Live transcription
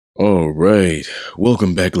All right.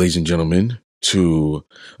 Welcome back, ladies and gentlemen, to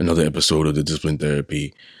another episode of the Discipline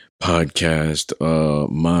Therapy podcast.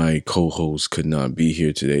 My co-host could not be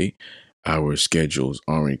here today. Our schedules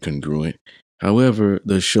aren't congruent. However,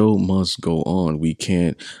 the show must go on. We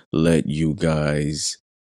can't let you guys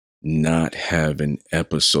not have an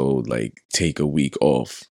episode, like take a week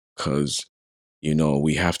off, because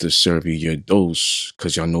we have to serve you your dose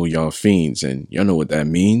because y'all know y'all fiends and y'all know what that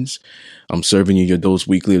means. I'm serving you your dose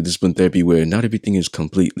weekly of discipline therapy where not everything is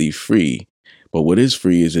completely free. But what is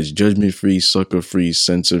free is it's judgment free, sucker free,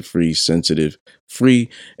 censor free, sensitive, free,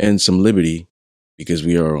 and some liberty because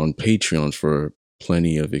we are on Patreon for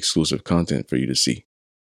plenty of exclusive content for you to see.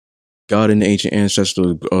 God and the ancient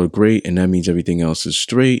ancestors are great, and that means everything else is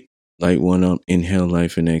straight. Light one up, inhale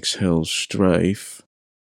life, and exhale strife.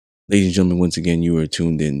 Ladies and gentlemen, once again, you are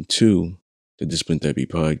tuned in to the Discipline Therapy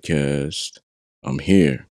Podcast. I'm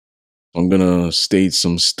here. I'm going to state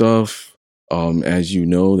some stuff. As you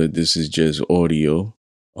know, that this is just audio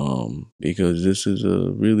because this is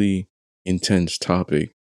a really intense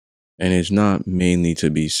topic and it's not mainly to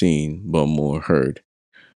be seen, but more heard.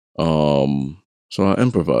 So I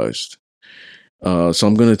improvised. So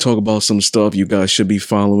I'm going to talk about some stuff. You guys should be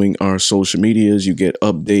following our social medias. You get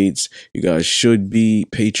updates. You guys should be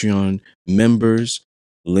Patreon members.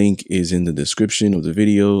 Link is in the description of the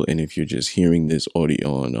video. And if you're just hearing this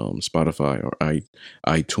audio on Spotify or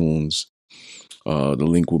iTunes, the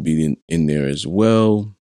link will be in there as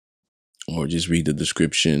well. Or just read the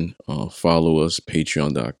description. Follow us,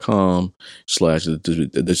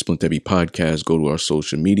 patreon.com/the Discipline Therapy Podcast. Go to our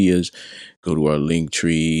social medias. Go to our link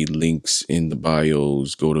tree, links in the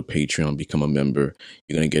bios. Go to Patreon, become a member.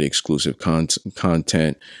 You're going to get exclusive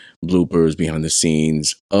content, bloopers, behind the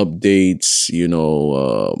scenes, updates,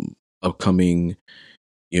 upcoming,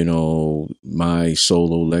 my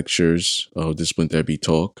solo lectures, discipline therapy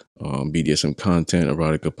talk, BDSM content,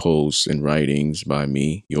 erotica posts, and writings by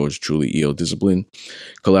me, yours truly, EL Discipline.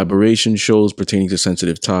 Collaboration shows pertaining to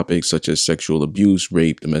sensitive topics such as sexual abuse,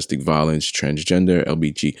 rape, domestic violence, transgender,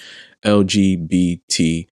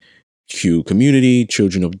 LGBTQ community,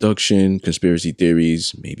 children abduction, conspiracy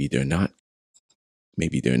theories. Maybe they're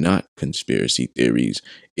not conspiracy theories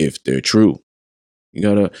if they're true. You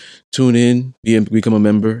gotta tune in, become a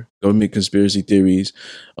member, government conspiracy theories,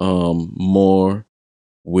 more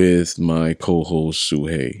with my co-host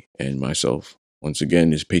Suhei and myself. Once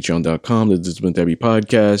again, it's patreon.com, the Discipline Therapy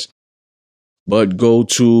Podcast. But go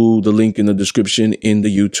to the link in the description in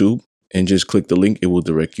the YouTube and just click the link. It will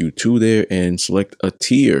direct you to there and select a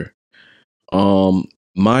tier.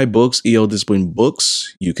 My books, EL Discipline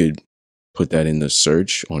books, you could put that in the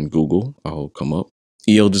search on Google. I'll come up.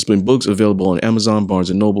 EL Discipline books available on Amazon, Barnes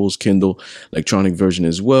 & Nobles, Kindle, electronic version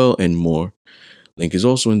as well, and more. Link is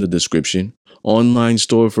also in the description. Online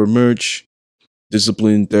store for merch,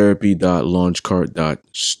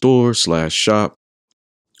 disciplinetherapy.launchcart.store/shop.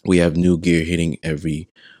 We have new gear hitting every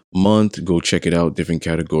month. Go check it out. Different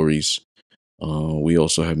categories. We're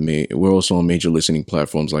also on major listening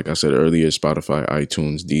platforms, like I said earlier: Spotify,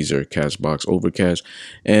 iTunes, Deezer, Castbox, Overcast,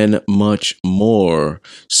 and much more.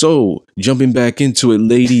 So, jumping back into it,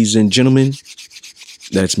 ladies and gentlemen,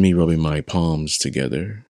 that's me rubbing my palms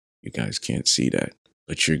together. You guys can't see that,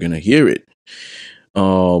 but you're gonna hear it.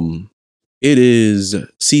 It is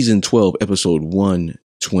season 12, episode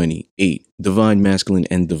 128, Divine Masculine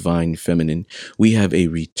and Divine Feminine. I have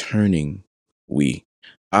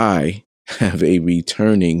a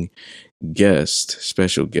returning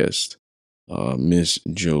special guest, Miss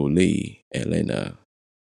Jolie Elena.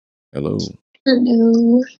 Hello.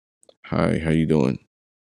 Hello. Hi, how you doing?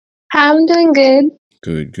 I'm doing good.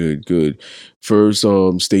 Good. First,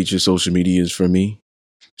 state your social medias for me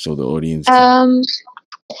so the audience can.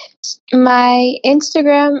 My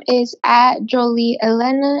Instagram is at Jolie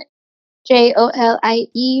Elena,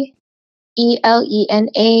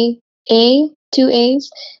 JolieElena, 2 A's.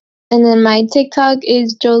 And then my TikTok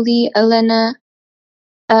is Jolie Elena,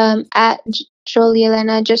 at Jolie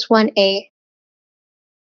Elena, just 1 A.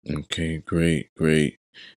 Okay, great. Your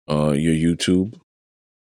YouTube?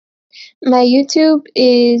 My YouTube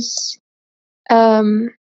is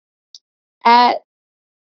at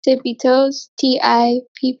Tippy Toes,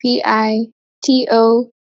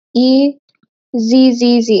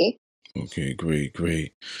 TippitoEZZZ. Okay,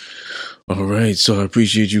 great. All right, so I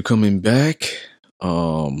appreciate you coming back.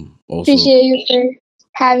 Also Appreciate you for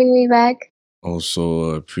having me back.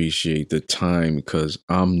 Also appreciate the time because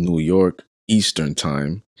I'm New York Eastern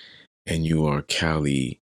time and you are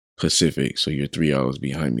Cali Pacific, so you're 3 hours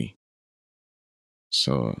behind me.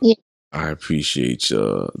 So Yeah. I appreciate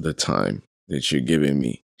the time that you're giving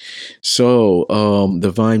me. So,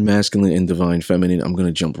 divine masculine and divine feminine, I'm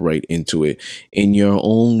gonna jump right into it. In your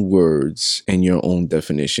own words and your own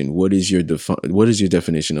definition, what is your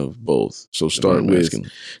definition of both? So start Divine with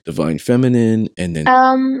masculine. divine feminine and then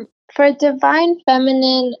For divine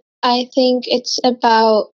feminine, I think it's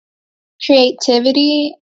about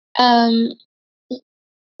creativity, um,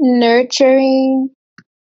 nurturing,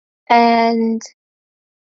 and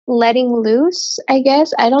letting loose, I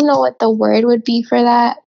guess. I don't know what the word would be for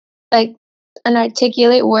that. Like an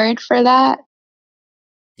articulate word for that.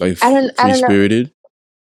 like I free don't know. spirited.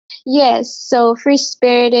 Yes, so free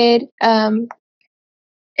spirited,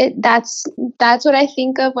 that's what I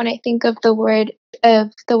think of when I think of the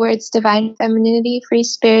words divine femininity, free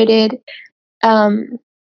spirited, um,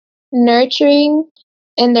 nurturing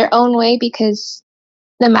in their own way, because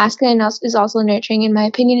the masculine is also nurturing in my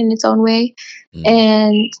opinion in its own way, Mm.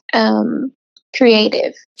 and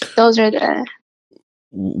creative. Those are the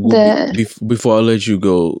Before I let you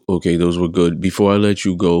go, okay, those were good. Before I let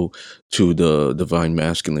you go to the divine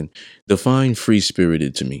masculine, define free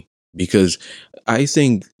spirited to me, because I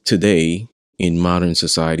think today in modern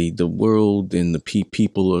society, the world and the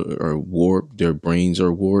people are warped. Their brains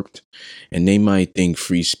are warped, and they might think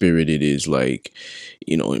free spirited is like,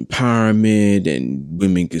 empowerment, and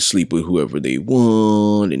women could sleep with whoever they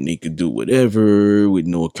want, and they could do whatever with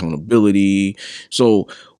no accountability. So,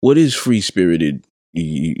 what is free spirited?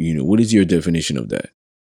 What is your definition of that?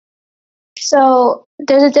 So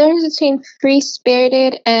there's a difference between free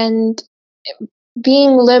spirited and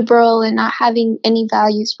being liberal and not having any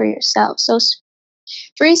values for yourself. So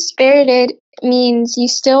free spirited means you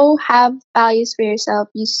still have values for yourself,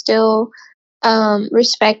 you still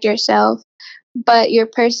respect yourself, but your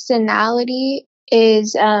personality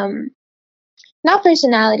is not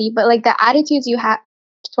personality, but like the attitudes you have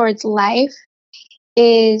towards life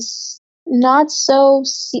is not so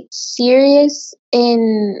serious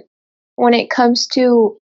in when it comes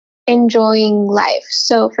to enjoying life.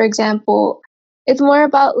 So, for example, it's more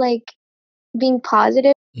about like being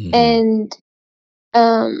positive Mm-hmm. and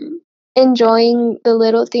enjoying the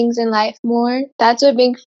little things in life more. That's what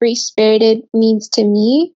being free spirited means to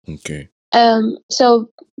me. Okay. So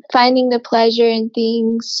finding the pleasure in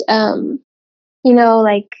things,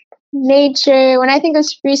 like nature. When I think of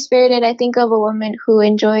free spirited, I think of a woman who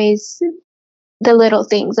enjoys the little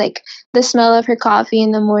things, like the smell of her coffee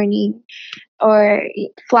in the morning or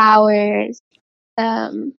flowers.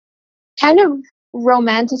 Um, Kind of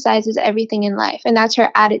romanticizes everything in life, and that's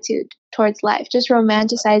her attitude towards life, just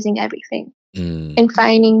romanticizing everything Mm, and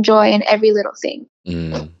finding joy in every little thing.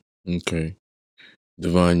 mm, okay.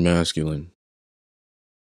 Divine masculine.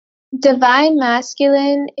 Divine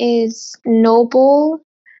masculine is noble,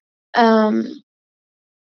 um,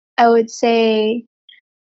 I would say,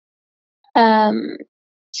 um,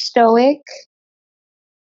 stoic,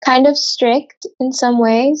 kind of strict in some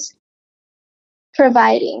ways,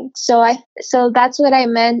 providing. So that's what I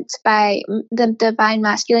meant by the divine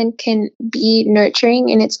masculine can be nurturing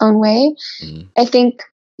in its own way. Mm, I think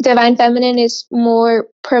divine feminine is more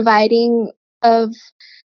providing of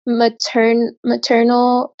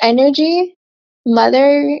maternal energy,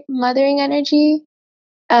 mothering energy,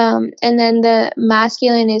 and then the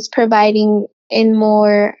masculine is providing in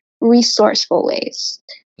more resourceful ways.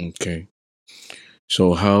 okay.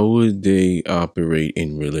 So how would they operate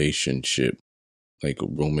in relationship, like a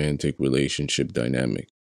romantic relationship dynamic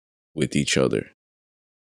with each other?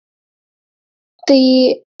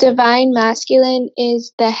 The divine masculine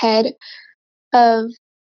is the head of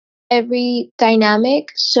every dynamic.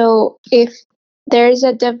 So if there's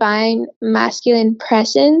a divine masculine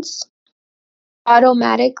presence,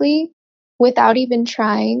 automatically, without even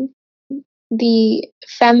trying, the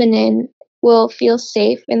feminine will feel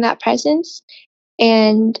safe in that presence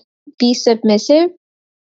and be submissive.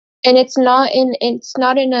 And it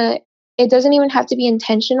doesn't even have to be an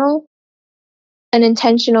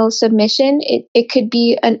intentional submission. It could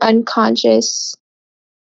be an unconscious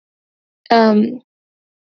um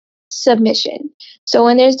submission. So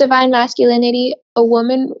when there's divine masculinity, a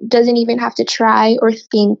woman doesn't even have to try or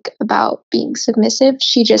think about being submissive.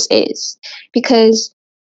 She just is. Because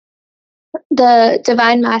the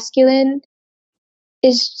divine masculine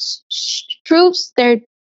proves their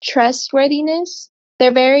trustworthiness.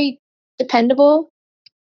 They're very dependable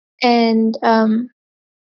and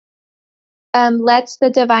lets the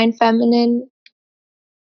divine feminine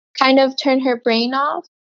kind of turn her brain off,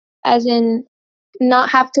 as in not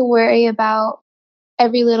have to worry about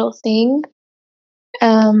every little thing.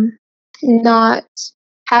 Um, Not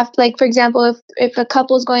have, like, for example, if a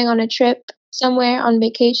couple's going on a trip somewhere on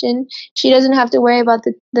vacation, she doesn't have to worry about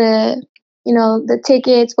the the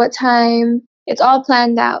tickets, what time, it's all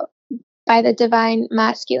planned out by the divine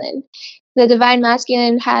masculine. The divine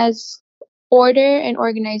masculine has order and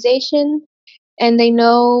organization, and they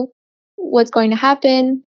know what's going to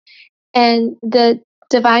happen, and the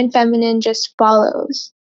divine feminine just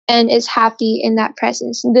follows and is happy in that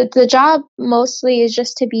presence. The job mostly is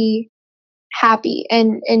just to be happy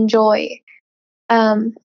and enjoy,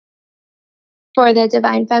 um, for the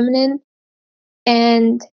divine feminine,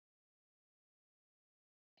 and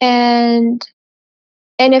and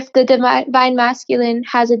and if the divine masculine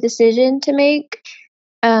has a decision to make,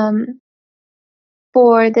 um,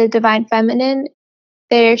 for the divine feminine,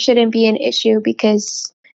 there shouldn't be an issue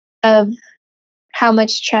because of how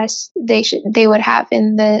much trust they would have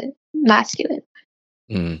in the masculine.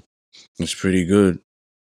 Mm, it's pretty good.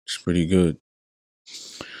 It's pretty good.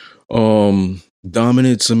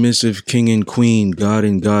 Dominant, submissive, king and queen, god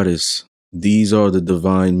and goddess. These are the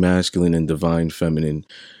divine masculine and divine feminine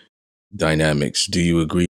dynamics. Do you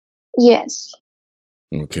agree? Yes.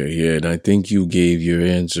 Okay, yeah, and I think you gave your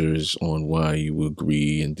answers on why you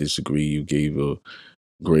agree and disagree. You gave a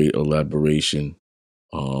great elaboration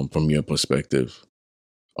from your perspective.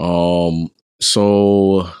 Um,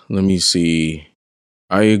 so let me see.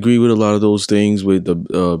 I agree with a lot of those things with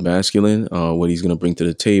the masculine, what he's gonna bring to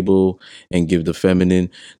the table and give the feminine.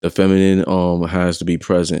 The feminine has to be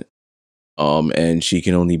present. And she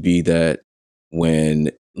can only be that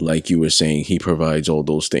when, like you were saying, he provides all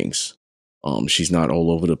those things. She's not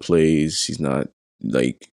all over the place. She's not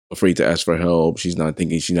like afraid to ask for help. She's not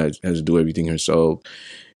thinking has to do everything herself.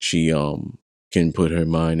 She can put her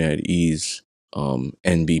mind at ease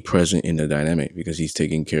and be present in the dynamic because he's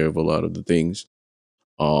taking care of a lot of the things.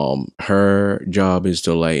 Her job is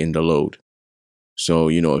to lighten the load. So,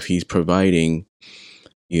 if he's providing,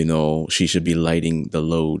 she should be lighting the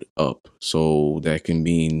load up. So that can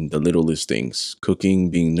mean the littlest things: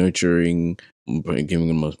 cooking, being nurturing, giving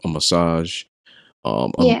him a massage,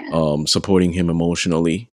 Yeah. supporting him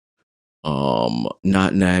emotionally,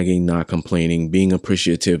 not nagging, not complaining, being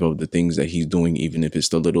appreciative of the things that he's doing, even if it's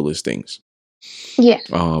the littlest things. Yeah.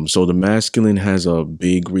 So the masculine has a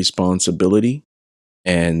big responsibility,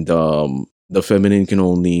 and the feminine can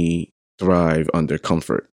only thrive under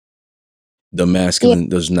comfort. The Yeah. masculine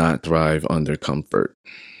does not thrive under comfort.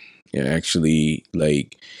 It actually,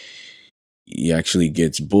 he actually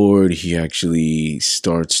gets bored. He actually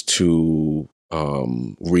starts to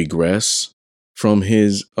regress from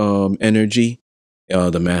his energy.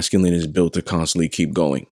 The masculine is built to constantly keep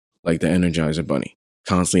going, like the Energizer Bunny.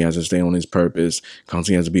 Constantly has to stay on his purpose.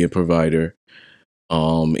 Constantly has to be a provider.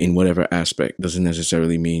 In whatever aspect, doesn't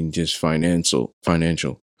necessarily mean just financial.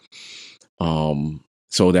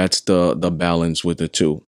 So that's the balance with the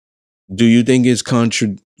two. Do you think it's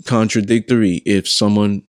contradictory if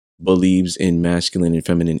someone believes in masculine and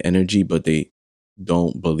feminine energy, but they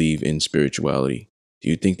don't believe in spirituality? Do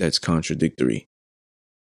you think that's contradictory?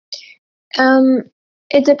 Um,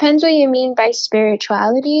 it depends what you mean by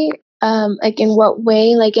spirituality. Like in what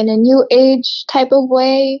way? Like in a new age type of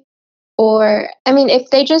way? Or, I mean, if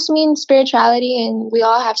they just mean spirituality and we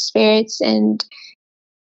all have spirits, and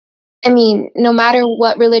I mean, no matter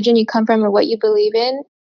what religion you come from or what you believe in,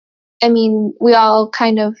 I mean, we all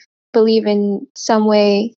kind of believe in some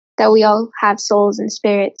way that we all have souls and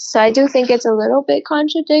spirits. So I do think it's a little bit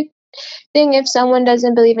contradicting if someone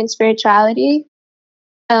doesn't believe in spirituality,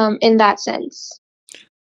 in that sense.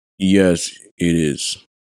 Yes, it is.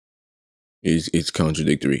 It's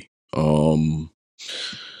contradictory.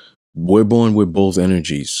 We're born with both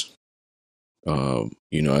energies.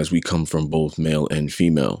 As we come from both male and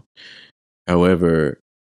female. However,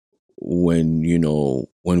 when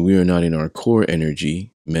we are not in our core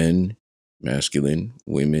energy, men, masculine,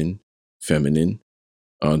 women, feminine,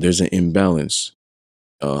 there's an imbalance.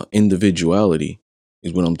 Individuality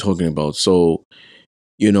is what I'm talking about. So,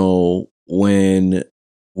 when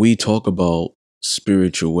we talk about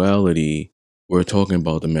spirituality, we're talking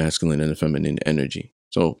about the masculine and the feminine energy.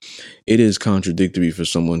 So it is contradictory for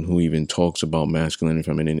someone who even talks about masculine and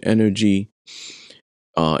feminine energy,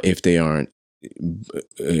 if they aren't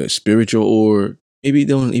spiritual, or maybe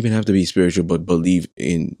they don't even have to be spiritual, but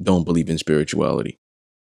don't believe in spirituality.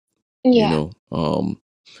 You Yeah. know,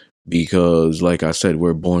 because like I said,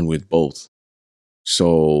 we're born with both.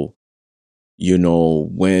 So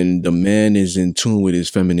when the man is in tune with his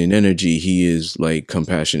feminine energy, he is like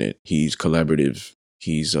compassionate. He's collaborative.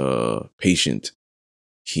 He's patient.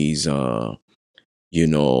 He's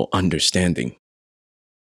understanding.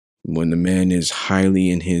 When the man is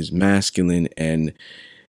highly in his masculine and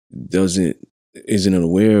doesn't isn't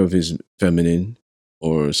aware of his feminine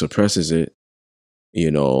or suppresses it,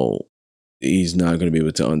 you know, he's not going to be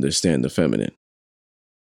able to understand the feminine.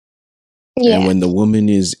 And Yeah. when the woman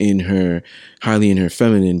is highly in her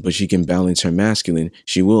feminine, but she can balance her masculine,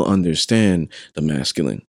 she will understand the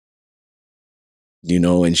masculine,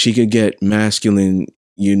 and she could get masculine,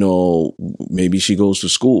 maybe she goes to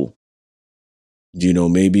school,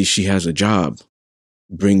 maybe she has a job,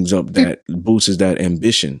 brings up Mm. that, boosts that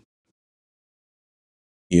ambition,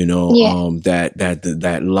 Yeah.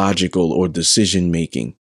 that logical or decision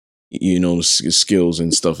making, skills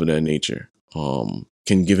and stuff of that nature,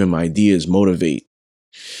 can give him ideas, motivate.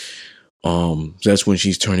 That's when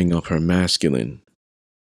she's turning up her masculine.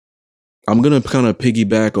 I'm gonna kind of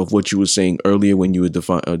piggyback off what you were saying earlier when you were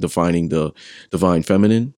defining the divine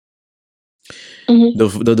feminine. Hmm.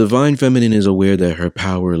 The divine feminine is aware that her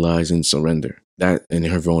power lies in surrender, that and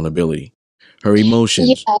her vulnerability, her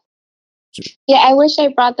emotions. Yeah. Yeah. I wish I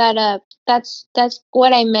brought that up. That's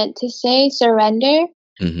what I meant to say. Surrender.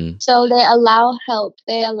 Mm-hmm. So they allow help.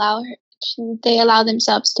 They allow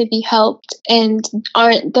themselves to be helped and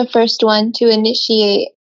aren't the first one to initiate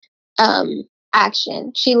um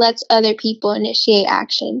action. She lets other people initiate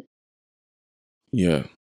action. Yeah.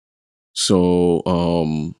 So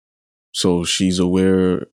so she's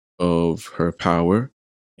aware of her power,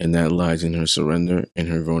 and that lies in her surrender and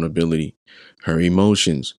her vulnerability, her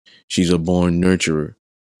emotions. She's a born nurturer.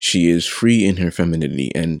 She is free in her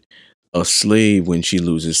femininity and a slave when she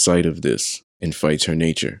loses sight of this and fights her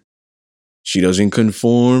nature. She doesn't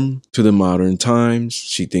conform to the modern times.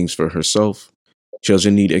 She thinks for herself. She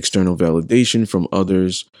doesn't need external validation from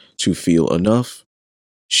others to feel enough.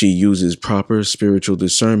 She uses proper spiritual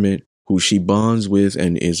discernment who she bonds with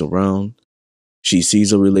and is around. She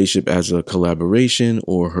sees a relationship as a collaboration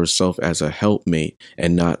or herself as a helpmate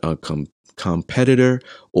and not a competitor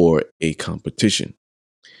or a competition.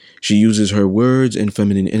 She uses her words and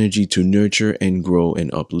feminine energy to nurture and grow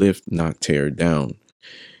and uplift, not tear down.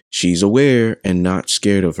 She's aware and not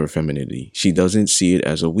scared of her femininity. She doesn't see it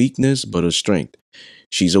as a weakness, but a strength.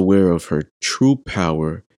 She's aware of her true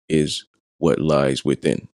power is what lies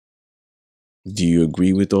within. Do you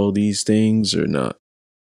agree with all these things or not?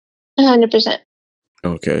 100%.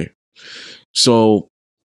 Okay. So,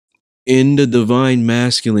 in the divine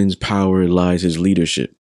masculine's power lies his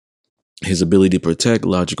leadership, his ability to protect,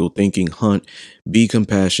 logical thinking, hunt, be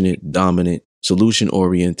compassionate, dominant, solution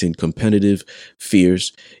oriented, competitive,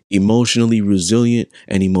 fierce, emotionally resilient,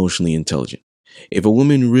 and emotionally intelligent. If a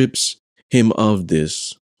woman rips him of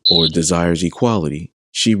this or desires equality,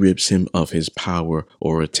 she rips him of his power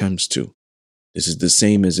or attempts to. This is the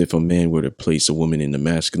same as if a man were to place a woman in the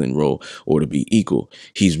masculine role or to be equal.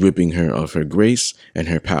 He's ripping her of her grace and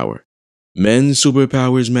her power. Men's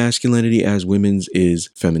superpower is masculinity as women's is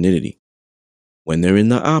femininity. When they're in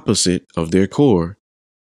the opposite of their core,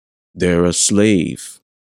 they're a slave,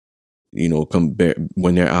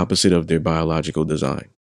 when they're opposite of their biological design.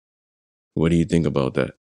 What do you think about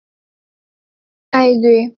that? I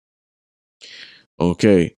agree.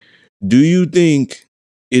 Okay. Do you think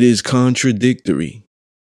it is contradictory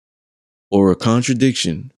or a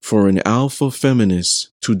contradiction for an alpha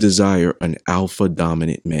feminist to desire an alpha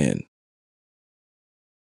dominant man?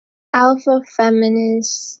 Alpha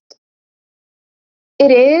feminist.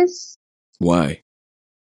 It is Why?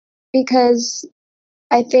 because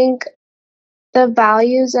I think the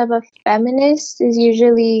values of a feminist is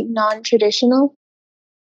usually non-traditional.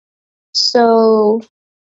 So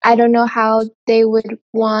I don't know how they would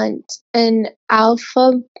want an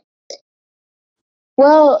alpha.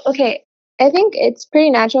 Well, okay. I think it's pretty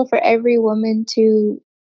natural for every woman to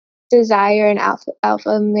desire an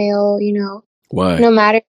alpha male, Why? no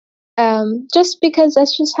matter just because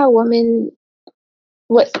that's just how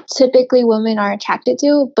what typically women are attracted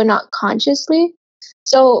to, but not consciously.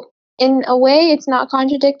 So in a way, it's not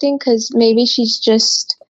contradicting because maybe she's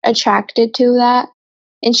just attracted to that,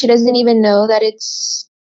 and she doesn't even know that it's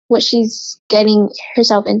what she's getting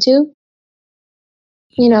herself into.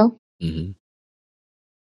 You know? Mm-hmm.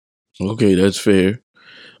 Okay, that's fair.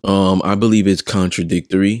 I believe it's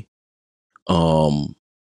contradictory. Um,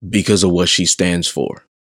 because of what she stands for.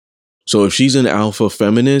 So if she's an alpha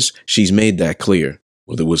feminist, she's made that clear,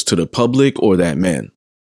 whether it was to the public or that man.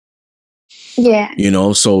 Yeah.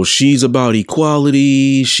 So she's about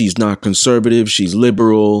equality. She's not conservative. She's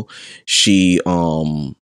liberal. She,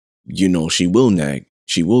 she will nag.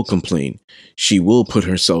 She will complain. She will put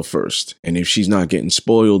herself first. And if she's not getting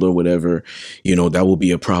spoiled or whatever, that will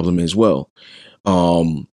be a problem as well.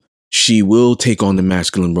 Um, she will take on the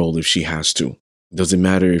masculine role if she has to. Doesn't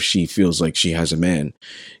matter if she feels like she has a man.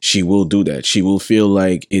 She will do that. She will feel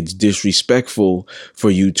like it's disrespectful for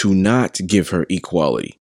you to not give her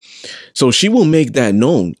equality. So she will make that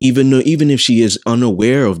known, even if she is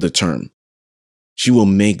unaware of the term. She will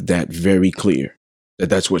make that very clear that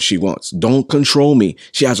that's what she wants. Don't control me.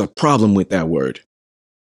 She has a problem with that word.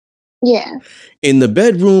 Yeah. In the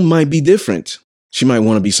bedroom might be different. She might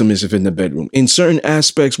want to be submissive in the bedroom. In certain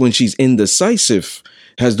aspects, when she's indecisive,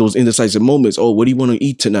 has those indecisive moments. Oh, what do you want to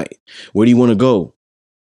eat tonight? Where do you want to go?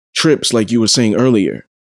 Trips, like you were saying earlier.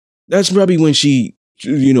 That's probably when she,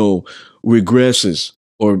 regresses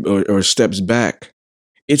or steps back.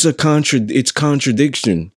 It's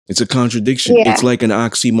contradiction. It's a contradiction. Yeah. It's like an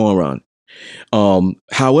oxymoron.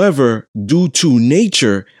 However, due to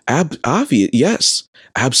nature, obvious, yes,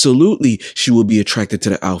 absolutely, she will be attracted to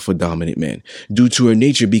the alpha dominant man due to her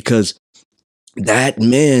nature, because that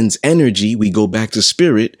man's energy, we go back to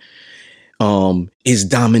spirit, is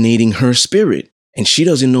dominating her spirit, and she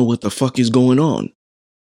doesn't know what the fuck is going on.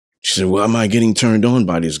 She said, "Why am I getting turned on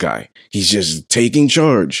by this guy? He's just taking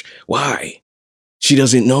charge. Why?" She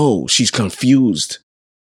doesn't know. She's confused.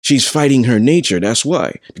 She's fighting her nature. That's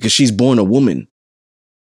why, because she's born a woman.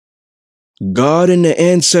 God and the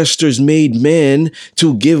ancestors made man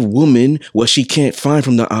to give woman what she can't find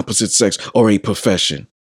from the opposite sex or a profession.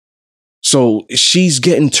 So she's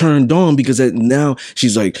getting turned on because now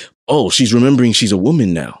she's like, oh, she's remembering she's a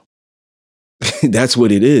woman now. That's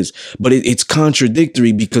what it is. But it's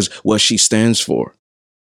contradictory because what she stands for.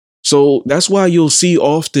 So that's why you'll see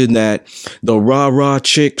often that the rah-rah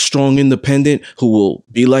chick, strong, independent, who will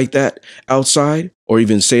be like that outside or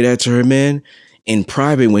even say that to her man, in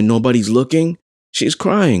private when nobody's looking, she's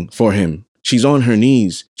crying for him. She's on her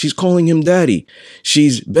knees. She's calling him daddy.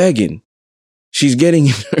 She's begging. She's getting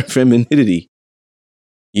her femininity.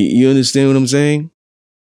 You understand what I'm saying?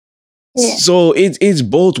 Yeah. So it's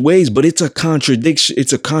both ways, but it's a contradiction.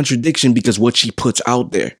 It's a contradiction because what she puts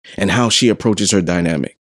out there and how she approaches her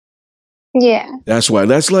dynamic. Yeah. That's why.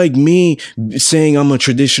 That's like me saying I'm a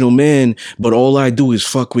traditional man, but all I do is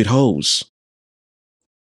fuck with hoes.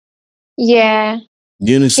 Yeah.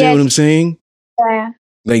 You understand what I'm saying? Yeah.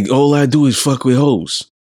 Like, all I do is fuck with hoes.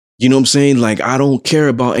 You know what I'm saying? Like, I don't care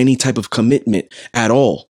about any type of commitment at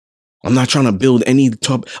all. I'm not trying to build any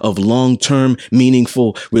type of long-term,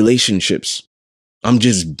 meaningful relationships. I'm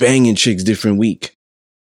just banging chicks different week.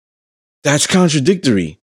 That's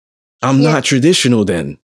contradictory. I'm not traditional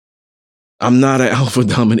then. I'm not an alpha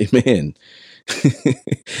dominant man.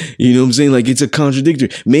 You know what I'm saying? Like, it's a contradictory.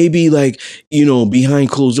 Maybe like, behind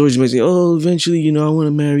closed doors, you might say, oh, eventually, I want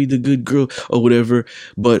to marry the good girl or whatever.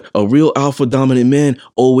 But a real alpha dominant man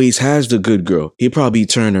always has the good girl. He'll probably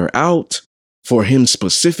turn her out for him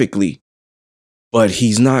specifically, but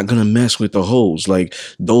he's not going to mess with the hoes. Like,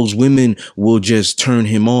 those women will just turn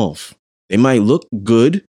him off. They might look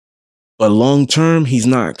good, but long term, he's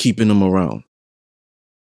not keeping them around.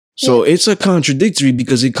 So it's a contradictory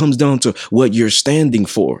because it comes down to what you're standing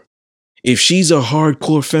for. If she's a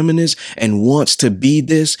hardcore feminist and wants to be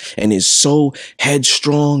this and is so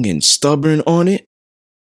headstrong and stubborn on it,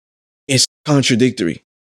 it's contradictory.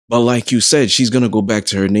 But like you said, she's going to go back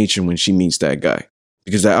to her nature when she meets that guy,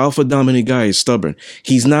 because the alpha dominant guy is stubborn.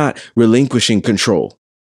 He's not relinquishing control.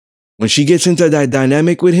 When she gets into that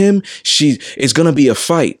dynamic with him, it's going to be a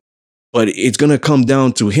fight. But it's going to come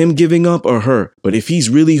down to him giving up or her. But if he's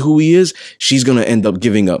really who he is, she's going to end up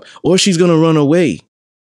giving up, or she's going to run away.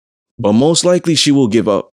 But most likely she will give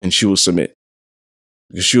up and she will submit,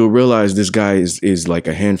 because she'll realize this guy is like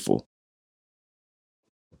a handful.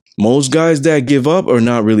 Most guys that give up are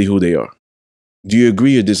not really who they are. Do you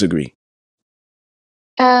agree or disagree?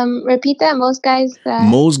 Repeat that.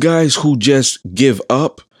 Most guys who just give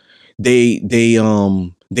up, they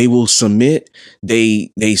will submit.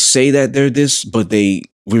 They say that they're this, but they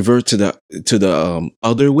revert to the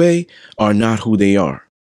other way, are not who they are.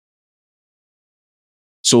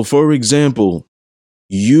 So, for example,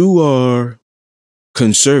 you are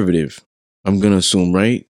conservative, I'm gonna assume,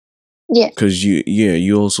 right? Yeah. Because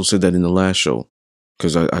you also said that in the last show.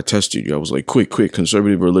 Because I tested you. I was like, quick,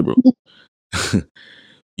 conservative or liberal?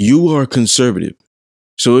 You are conservative.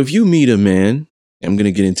 So if you meet a man, I'm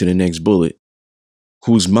gonna get into the next bullet,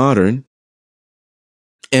 who's modern,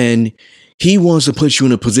 and he wants to put you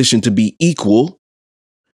in a position to be equal,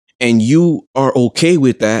 and you are okay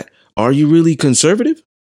with that, are you really conservative?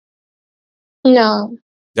 No.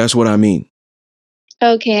 That's what I mean.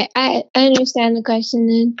 Okay, I understand the question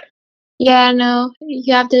then. Yeah, no,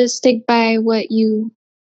 you have to stick by what your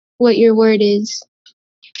word is.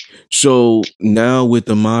 So now with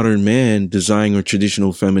the modern man desiring a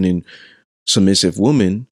traditional feminine submissive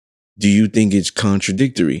woman, do you think it's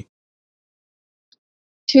contradictory?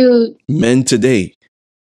 To Men today,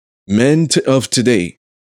 of today,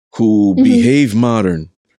 who behave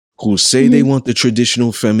modern, who say they Mhm. want the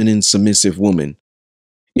traditional feminine submissive woman.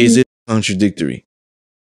 Is Mhm. it contradictory?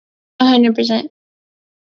 100%.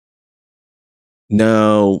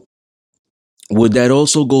 Now, would that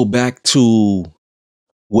also go back to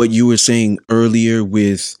what you were saying earlier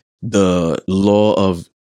with the law of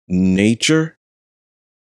nature?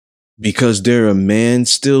 Because they're a man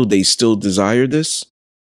still, they still desire this?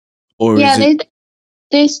 Or is Yeah, it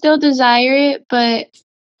they still desire it, but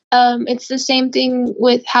it's the same thing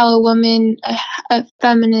with how a woman, a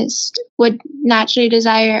feminist, would naturally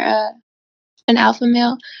desire an alpha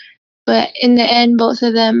male. But in the end, both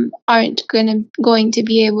of them aren't going to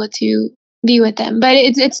be able to be with them. But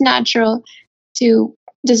it's natural to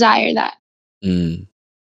desire that. mm,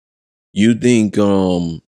 you think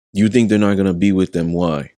they're not gonna be with them?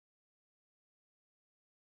 Why?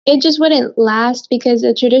 It just wouldn't last because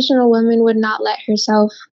a traditional woman would not let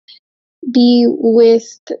herself be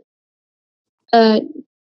with a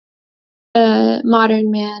a modern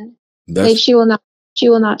man. Like That's she will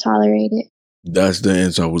not tolerate it. that's the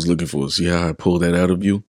answer I was looking for. See how I pulled that out of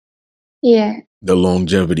you? Yeah. The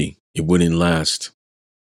longevity. It wouldn't last.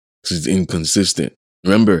 It's inconsistent.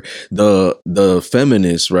 Remember, the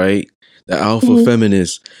feminist, right? The alpha Mhm.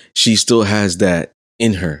 feminist, she still has that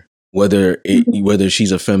in her. Mhm. Whether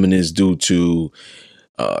she's a feminist due to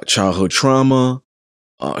childhood trauma,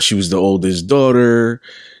 she was the oldest daughter,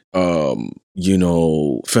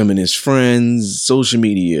 feminist friends, social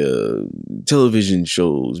media, television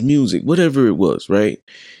shows, music, whatever it was, right?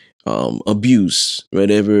 Abuse,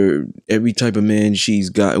 whatever, every type of man she's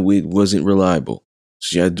got with wasn't reliable.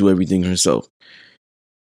 She had to do everything herself.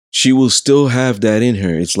 She will still have that in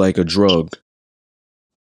her. It's like a drug.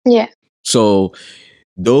 Yeah. So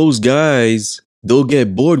those guys, they'll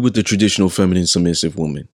get bored with the traditional feminine submissive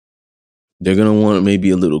woman. They're gonna want maybe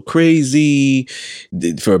a little crazy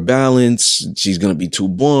for balance. She's gonna be too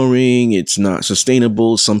boring. It's not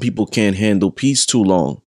sustainable. Some people can't handle peace too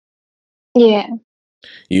long. Yeah.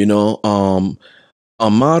 You know, a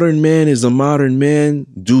modern man is a modern man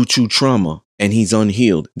due to trauma, and he's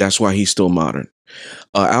unhealed. That's why he's still modern.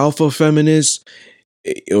 Alpha feminist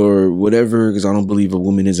or whatever, because I don't believe a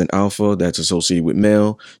woman is an alpha. That's associated with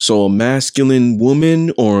male. So a masculine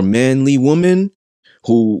woman or a manly woman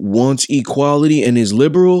who wants equality and is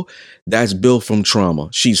liberal, that's built from trauma.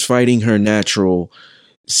 She's fighting her natural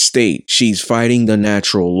state. She's fighting the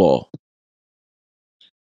natural law.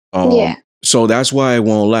 Yeah. So that's why it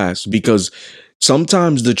won't last, because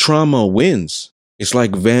sometimes the trauma wins. It's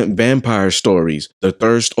like vampire stories. The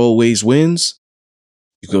thirst always wins.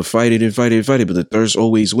 You could fight it and fight it and fight it, but the thirst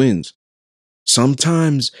always wins.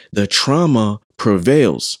 Sometimes the trauma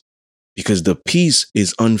prevails because the peace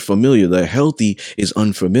is unfamiliar. The healthy is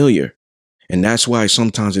unfamiliar. And that's why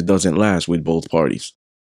sometimes it doesn't last with both parties.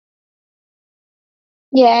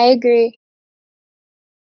 Yeah, I agree.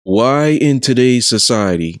 Why in today's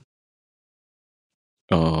society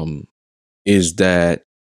um, is that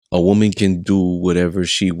a woman can do whatever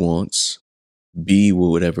she wants, be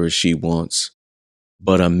whatever she wants,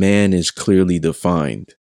 but a man is clearly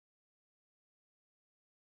defined.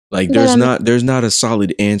 Like But there's not a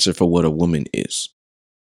solid answer for what a woman is.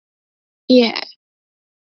 yeah.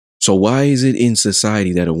 So why is it in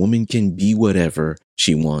society that a woman can be whatever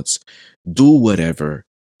she wants, do whatever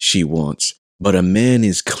she wants, but a man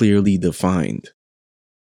is clearly defined?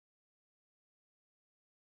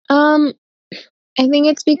 Um I think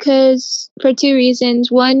it's because for two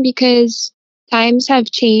reasons. One, because times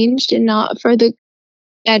have changed and not for the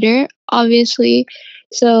better, obviously.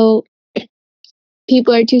 So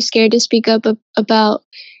people are too scared to speak up about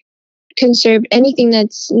anything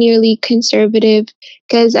that's nearly conservative,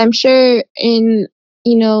 because I'm sure in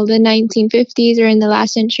the 1950s or in the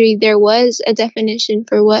last century there was a definition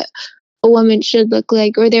for what a woman should look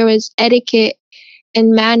like, or there was etiquette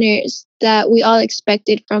and manners that we all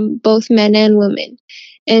expected from both men and women.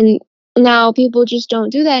 And now people just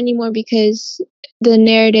don't do that anymore because the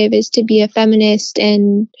narrative is to be a feminist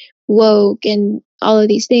and woke and all of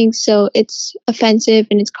these things. So it's offensive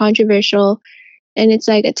and it's controversial and it's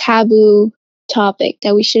like a taboo topic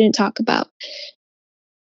that we shouldn't talk about.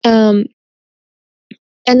 Um,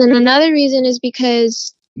 and then another reason is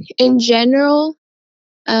because in general,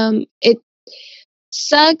 it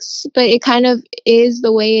sucks, but it kind of is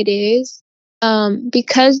the way it is.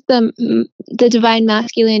 Because the divine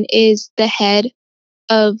masculine is the head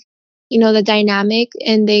of the dynamic,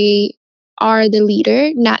 and they are the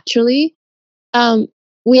leader naturally. Um,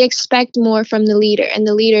 we expect more from the leader, and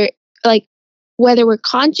the leader, like whether we're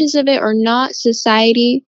conscious of it or not,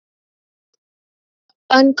 society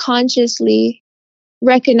unconsciously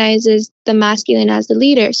recognizes the masculine as the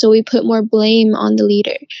leader, so we put more blame on the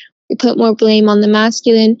leader. they put more blame on the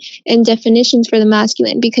masculine and definitions for the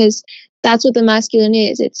masculine, because that's what the masculine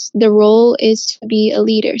is. It's the role is to be a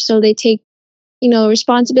leader. So they take,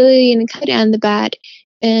 responsibility in the good and the bad.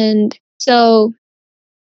 And so,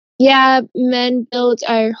 yeah, men build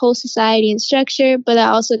our whole society and structure, but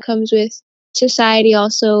that also comes with society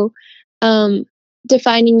also um,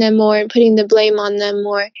 defining them more and putting the blame on them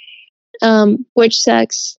more, which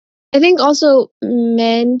sucks. I think also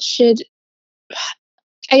men should,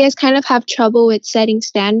 I guess, kind of have trouble with setting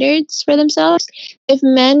standards for themselves. If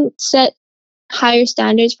men set higher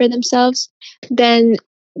standards for themselves, then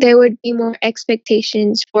there would be more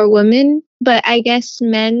expectations for women. But I guess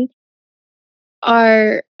men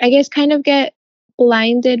are, kind of get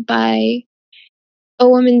blinded by a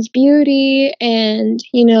woman's beauty and,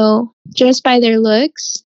 just by their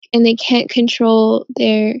looks, and they can't control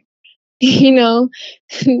their, you know,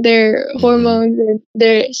 their Mm-hmm. hormones and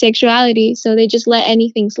their sexuality. So they just let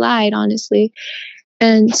anything slide, honestly.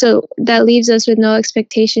 And so that leaves us with no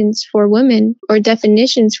expectations for women or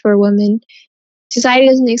definitions for women. Society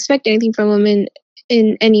doesn't expect anything from women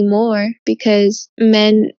in anymore, because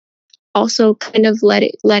men also kind of let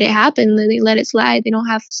it happen. They let it slide. They don't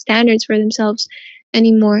have standards for themselves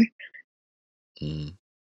anymore. Mm.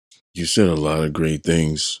 You said a lot of great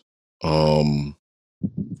things. Um,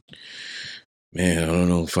 Man, I don't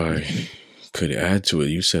know if I could add to it.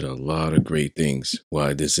 You said a lot of great things.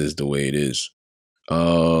 Why this is the way it is.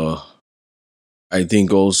 Uh, I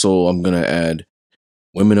think also I'm gonna add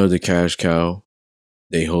women are the cash cow.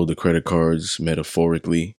 They hold the credit cards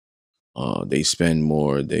metaphorically. They spend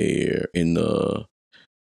more. They're in the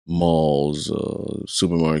malls,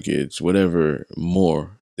 supermarkets, whatever.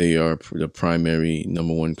 More. They are the primary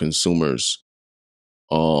number one consumers.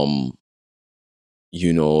 Um,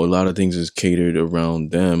 a lot of things is catered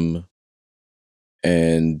around them,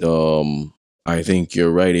 and I think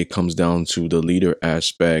you're right. It comes down to the leader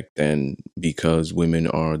aspect, and because women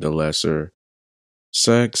are the lesser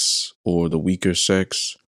sex or the weaker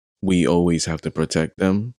sex, we always have to protect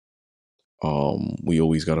them. We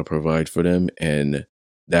always got to provide for them, and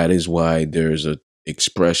that is why there's a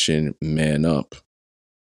expression "man up."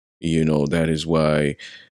 That is why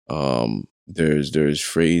there's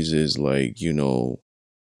phrases like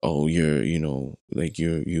oh, you're like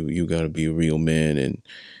you got to be a real man,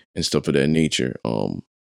 and stuff of that nature.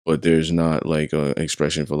 But there's not like a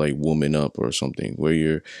expression for like woman up or something where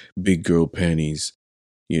you're big girl panties,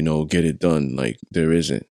 get it done. Like there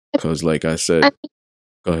isn't, because like I I, said,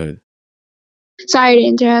 go ahead. sorry to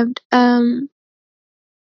interrupt.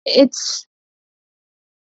 It's,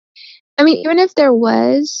 I mean, even if there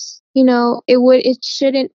was, it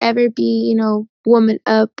shouldn't ever be, woman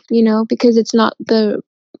up, because it's not the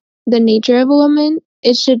nature of a woman.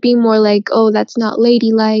 It should be more like, oh, that's not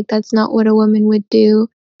ladylike. That's not what a woman would do.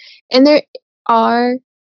 And there are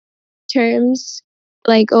terms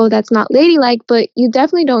like, oh, that's not ladylike, but you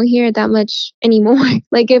definitely don't hear it that much anymore.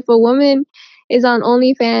 Like if a woman is on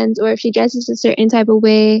OnlyFans, or if she dresses a certain type of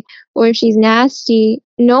way, or if she's nasty,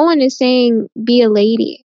 no one is saying be a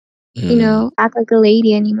lady, Mm, act like a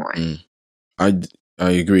lady anymore. mm. I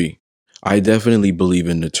I agree. I definitely believe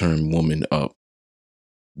in the term "woman up"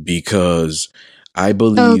 because I Oh,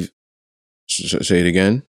 believe. Say it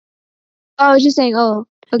again. I was just saying, oh,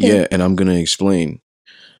 okay. Yeah, and I'm gonna explain.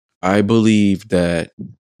 I believe that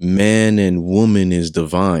man and woman is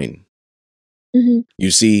divine. Hmm.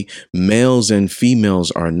 You see, males and females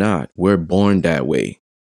are not. We're born that way.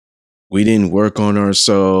 We didn't work on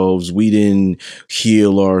ourselves. We didn't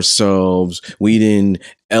heal ourselves. We didn't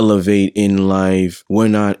elevate in life. We're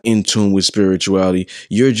not in tune with spirituality.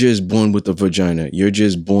 You're just born with the vagina. You're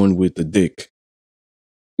just born with the dick.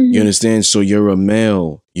 You Hmm. understand? So you're a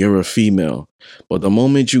male, you're a female. But the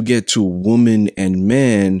moment you get to woman and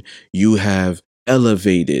man, you have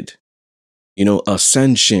elevated,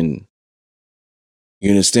 ascension. You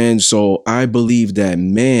understand? So I believe that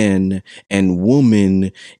man and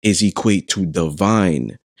woman is equate to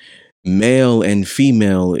divine. Male and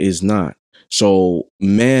female is not. So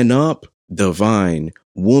man up, divine.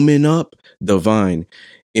 Woman up, divine.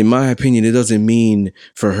 In my opinion, it doesn't mean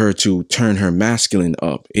for her to turn her masculine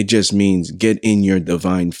up. It just means get in your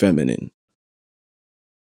divine feminine.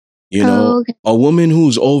 Oh, okay. A woman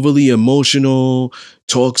who's overly emotional,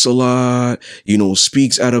 talks a lot,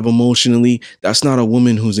 speaks out of emotionally, that's not a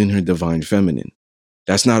woman who's in her divine feminine.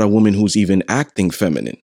 That's not a woman who's even acting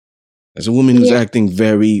feminine. That's a woman who's Yeah, acting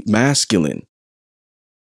very masculine.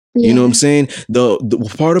 You know what I'm yeah, saying? The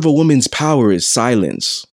part of a woman's power is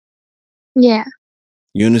silence. yeah.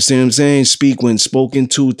 You understand what I'm saying? Speak when spoken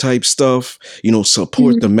to type stuff,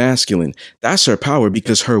 support Hmm. the masculine. That's her power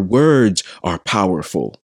because her words are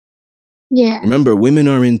powerful. Yeah. Remember, women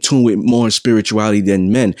are in tune with more spirituality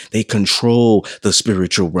than men. They control the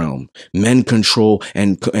spiritual realm. Men control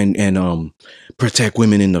and protect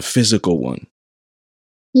women in the physical one.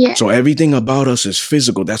 Yeah. So everything about us is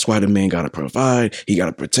physical. That's why the man got to provide. He got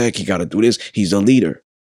to protect. He got to do this. He's a leader.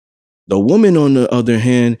 The woman, on the other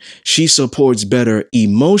hand, she supports better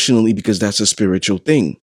emotionally because that's a spiritual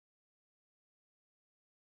thing.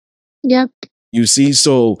 Yep. You see,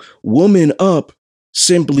 so woman up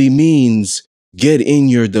simply means get in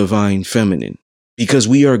your divine feminine because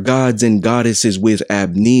we are gods and goddesses with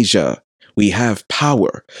amnesia. We have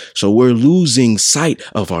power. So we're losing sight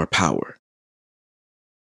of our power.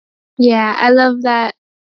 Yeah. I love that.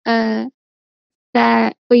 Uh,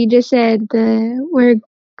 that what you just said. We're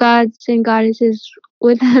gods and goddesses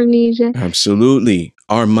with amnesia. Absolutely.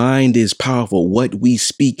 Our mind is powerful. What we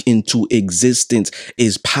speak into existence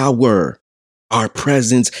is power. Our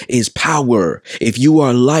presence is power. If you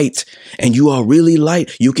are light and you are really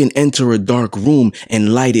light, you can enter a dark room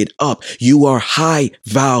and light it up. You are high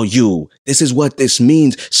value. This is what this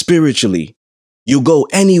means spiritually. You go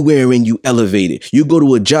anywhere and you elevate it. You go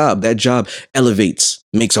to a job, that job elevates,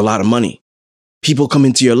 makes a lot of money. People come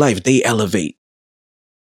into your life, they elevate.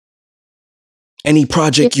 Any Yeah.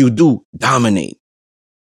 project you do, dominate.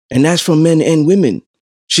 And that's for men and women.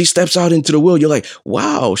 She steps out into the world. You're like,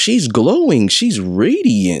 wow, she's glowing. She's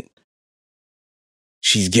radiant.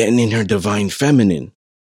 She's getting in her divine feminine.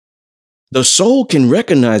 The soul can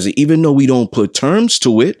recognize it, even though we don't put terms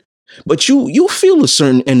to it. But you feel a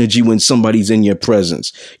certain energy when somebody's in your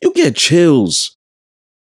presence. You get chills.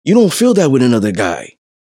 You don't feel that with another guy.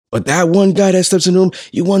 But that one guy that steps in the room,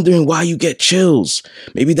 you're wondering why you get chills.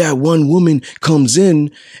 Maybe that one woman comes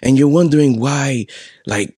in and you're wondering why,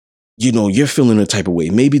 like, you're feeling a type of way.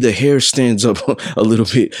 Maybe the hair stands up a little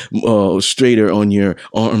bit straighter on your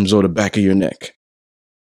arms or the back of your neck.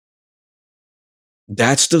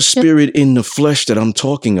 That's the spirit in the flesh that I'm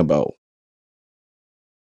talking about.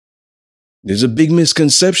 There's a big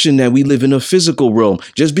misconception that we live in a physical realm.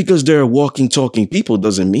 Just because there are walking, talking people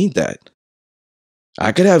doesn't mean that.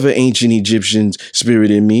 I could have an ancient Egyptian spirit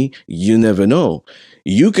in me. You never know.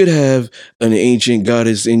 You could have an ancient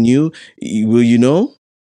goddess in you. Will you know?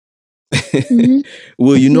 Mm-hmm.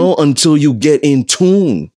 Will you know until you get in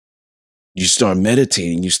tune? You start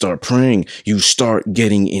meditating, you start praying, you start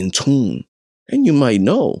getting in tune. And you might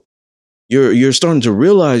know. You're starting to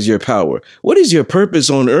realize your power. What is your purpose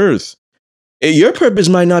on earth? Your purpose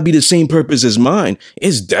might not be the same purpose as mine.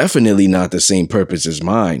 It's definitely not the same purpose as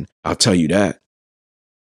mine. I'll tell you that.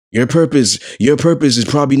 Your purpose is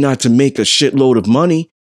probably not to make a shitload of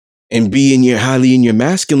money and be highly in your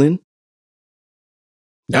masculine.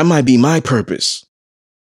 That might be my purpose.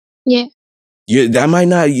 Yeah. That might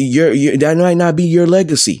not be your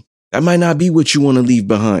legacy. That might not be what you want to leave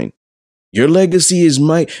behind. Your legacy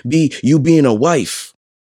might be you being a wife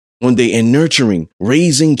one day and nurturing,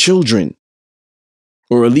 raising children,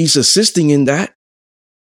 or at least assisting in that.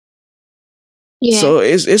 Yeah. So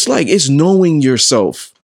it's like it's knowing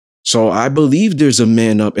yourself. So I believe there's a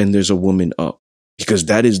man up and there's a woman up because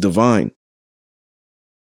that is divine.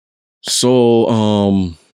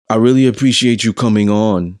 So I really appreciate you coming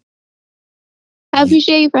on. I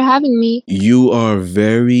appreciate you for having me. You are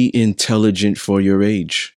very intelligent for your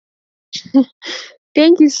age.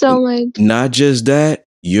 Thank you so much. Not just that,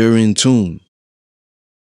 you're in tune.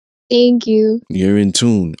 Thank you. You're in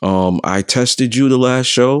tune. I tested you the last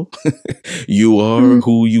show. You are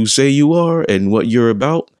who you say you are and what you're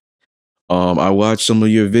about. I watched some of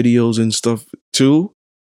your videos and stuff too.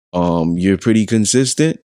 You're pretty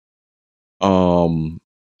consistent. Do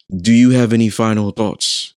you have any final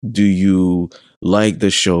thoughts? Do you like the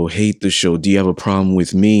show, hate the show? Do you have a problem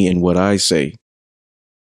with me and what I say?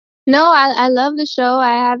 No, I love the show.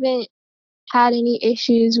 I haven't had any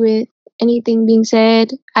issues with anything being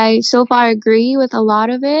said. I so far agree with a lot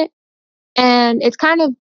of it. And it's kind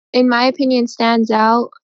of, in my opinion, stands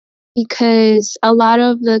out because a lot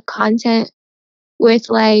of the content with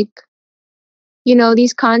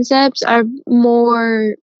these concepts are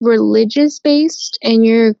more religious based and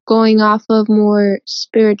you're going off of more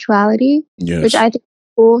spirituality, which Yes. I think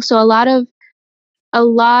is cool. So a lot of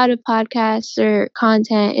podcasts or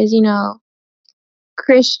content is,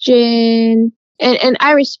 Christian, and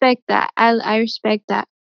I respect that. I respect that.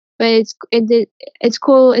 But it's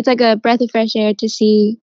cool. It's like a breath of fresh air to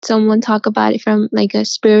see someone talk about it from like a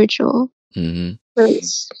spiritual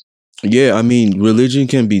place. Yeah, I mean, religion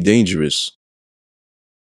can be dangerous.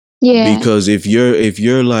 Yeah. Because if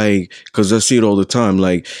you're like, because I see it all the time,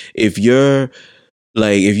 like if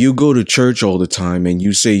you go to church all the time and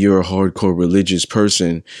you say you're a hardcore religious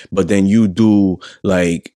person, but then you do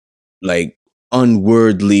like like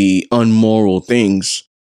unworldly, unmoral things,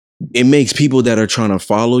 it makes people that are trying to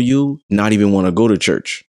follow you not even want to go to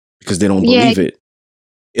church because they don't Yeah, believe it.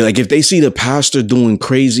 Like if they see the pastor doing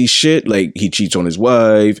crazy shit, like he cheats on his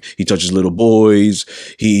wife, he touches little boys,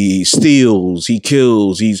 he steals, he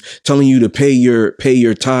kills, he's telling you to pay your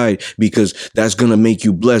tithe because that's gonna make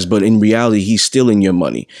you blessed. But in reality, he's stealing your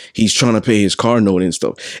money. He's trying to pay his car note and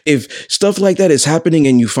stuff. If stuff like that is happening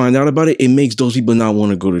and you find out about it, it makes those people not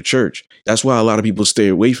want to go to church. That's why a lot of people stay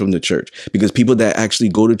away from the church, because people that actually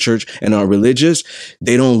go to church and are religious,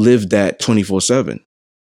 they don't live that 24/7.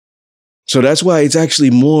 So that's why it's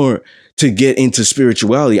actually more to get into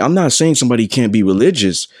spirituality. I'm not saying somebody can't be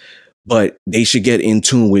religious, but they should get in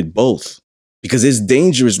tune with both, because it's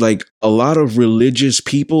dangerous. Like a lot of religious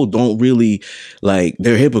people don't really, like,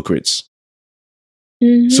 they're hypocrites.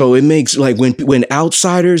 hmm So it makes, like, when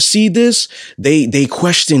outsiders see this, they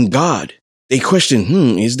question God. They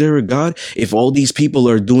question, is there a God if all these people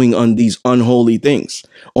are doing on these unholy things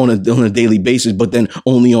on a daily basis, but then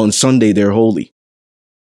only on Sunday they're holy?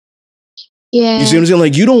 You see what yeah, I'm saying?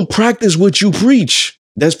 Like, you don't practice what you preach.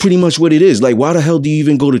 That's pretty much what it is. Like, why the hell do you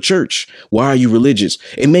even go to church? Why are you religious?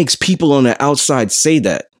 It makes people on the outside say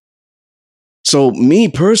that. So, me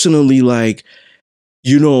personally, like,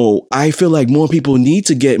 I feel like more people need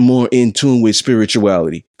to get more in tune with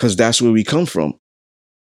spirituality, because that's where we come from.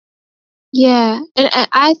 yeah. And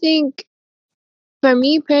I think for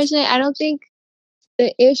me personally, I don't think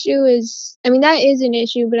the issue is, I mean, that is an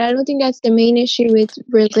issue, but I don't think that's the main issue with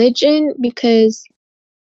religion, because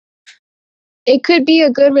it could be a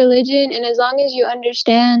good religion, and as long as you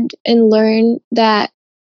understand and learn that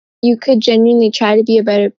you could genuinely try to be a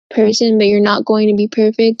better person, but you're not going to be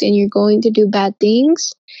perfect and you're going to do bad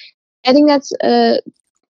things. I think that's a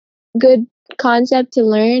good concept to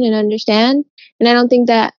learn and understand. And I don't think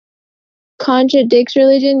that contradicts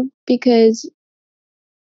religion, because,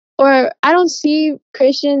 or I don't see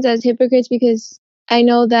Christians as hypocrites, because I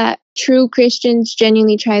know that true Christians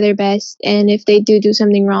genuinely try their best. And if they do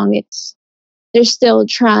something wrong, they're still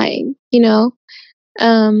trying, you know?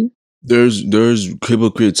 Um, There's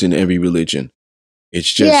hypocrites in every religion.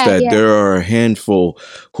 It's just yeah, that yeah, there are a handful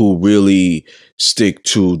who really stick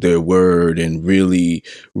to their word and really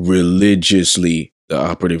religiously, the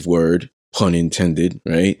operative word, pun intended,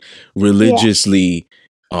 right? yeah, Religiously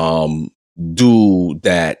um do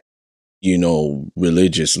that,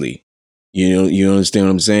 religiously. You understand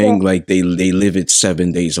what I'm yeah, saying? Like they live it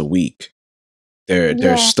 7 days a week. They're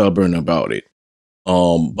yeah, stubborn about it.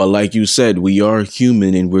 But like you said, we are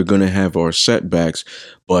human and we're gonna have our setbacks,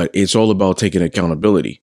 but it's all about taking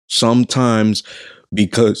accountability. Sometimes,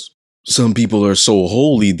 because some people are so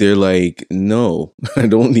holy, they're like, no, I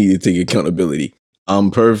don't need to take accountability. I'm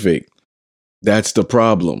perfect. That's the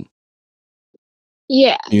problem.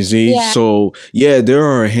 yeah, You see? yeah, So yeah, there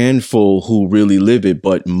are a handful who really live it,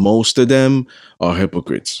 but most of them are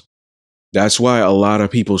hypocrites. That's why a lot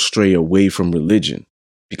of people stray away from religion,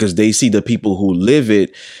 because they see the people who live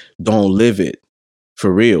it don't live it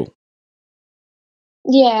for real.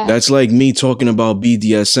 yeah, That's like me talking about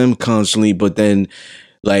BDSM constantly, but then,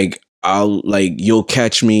 like, you'll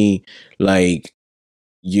catch me, like,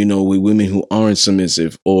 with women who aren't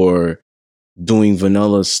submissive or doing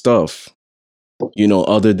vanilla stuff,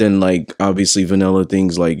 other than, like, obviously vanilla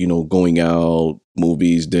things like, going out,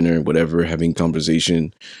 movies, dinner, whatever, having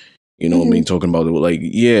conversation, I hmm mean, talking about it, like,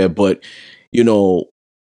 yeah, but, you know,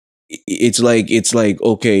 it's like,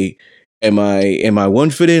 okay, am I 1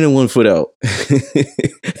 foot in and 1 foot out?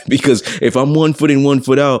 Because if I'm 1 foot in, 1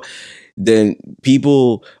 foot out, then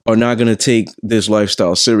people are not going to take this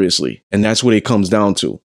lifestyle seriously, and that's what it comes down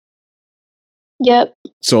to. yep,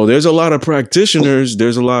 So there's a lot of practitioners,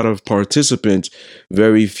 there's a lot of participants,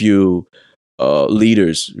 very few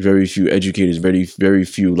leaders, very few educators, very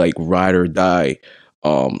few, like, ride or die,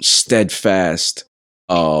 steadfast,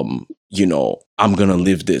 I'm gonna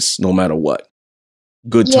live this no matter what.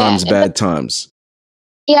 Good yeah. times, bad times.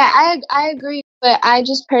 Yeah, I agree, but I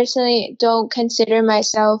just personally don't consider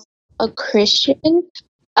myself a Christian.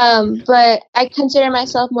 But I consider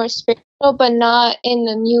myself more spiritual, but not in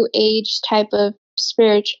the new age type of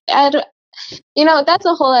spiritual. I don't, that's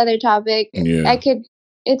a whole other topic. I Yeah, could,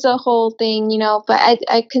 it's a whole thing, but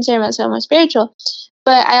I consider myself more spiritual.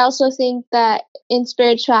 But I also think that in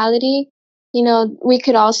spirituality, we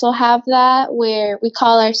could also have that where we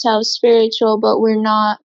call ourselves spiritual, but we're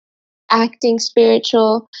not acting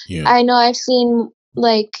spiritual. yeah, I know I've seen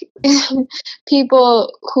like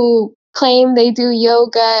people who claim they do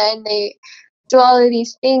yoga and they do all of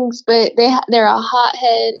these things, but they're a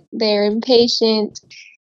hothead, they're impatient.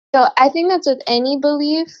 So I think that's with any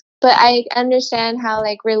belief. but I understand how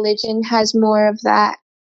like religion has more of that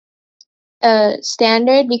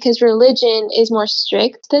standard because religion is more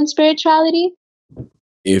strict than spirituality.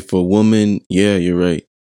 If a woman, yeah, you're right.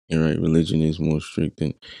 You're right. Religion is more strict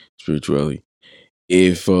than spirituality.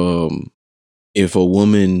 If if a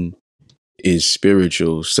woman is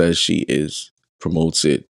spiritual, says she is, promotes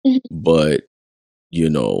it, Mhm. but you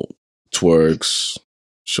know, twerks,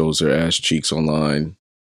 shows her ass cheeks online,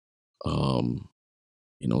 um,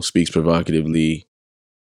 speaks provocatively,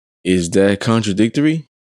 is that contradictory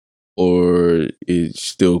or it's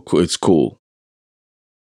still it's cool?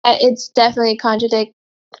 It's definitely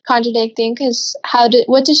contradicting because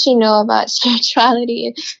what does she know about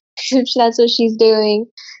spirituality if that's what she's doing?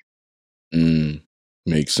 Mm,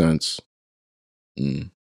 makes sense.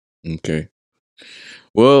 Mm, okay.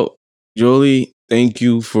 Well, Jolie, thank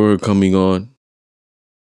you for coming on.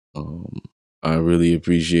 Um, I really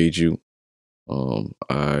appreciate you.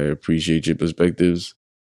 I appreciate your perspectives.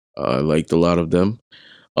 I liked a lot of them.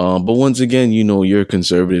 But once again, you're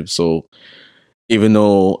conservative, so even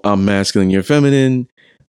though I'm masculine, you're feminine,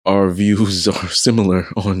 our views are similar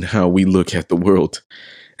on how we look at the world.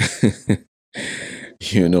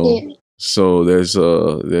 you know. Yeah. So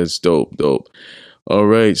that's dope. All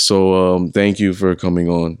right. So thank you for coming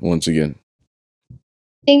on once again.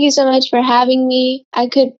 Thank you so much for having me. I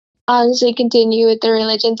could honestly continue with the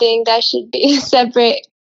religion thing. That should be separate.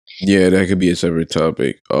 Yeah, that could be a separate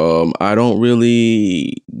topic. I don't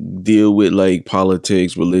really deal with like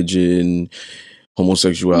politics, religion, Yeah,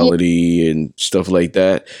 homosexuality and stuff like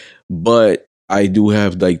that. But I do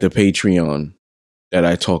have like the Patreon that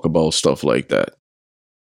I talk about stuff like that.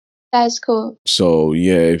 that's cool. So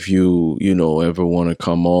yeah, if you ever want to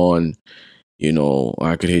come on,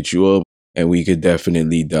 I could hit you up and we could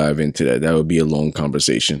definitely dive into that. That would be a long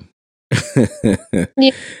conversation.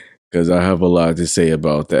 Yeah. Cuz I have a lot to say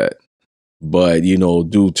about that. But,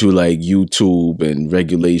 due to like YouTube and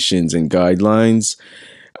regulations and guidelines,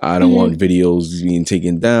 I don't Mhm. want videos being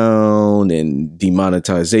taken down and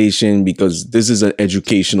demonetization because this is an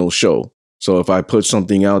educational show. So if I put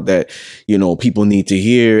something out that, people need to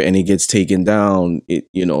hear and it gets taken down,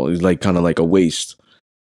 it's like kind of like a waste.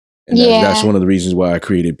 And that's Yeah. one of the reasons why I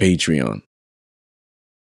created Patreon.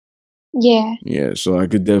 Yeah. Yeah, so I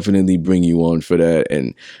could definitely bring you on for that,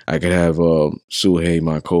 and I could have Suhei,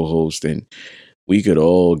 my co-host, and we could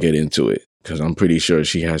all get into it because I'm pretty sure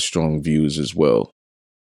she has strong views as well.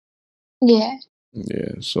 Yeah.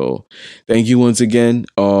 Yeah, so thank you once again.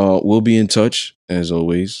 We'll be in touch as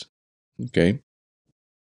always. Okay.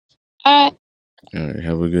 All right. All right.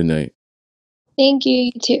 Have a good night. Thank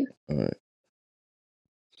you. You too. All right.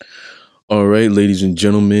 All right, ladies and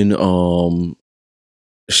gentlemen.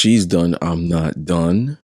 She's done. I'm not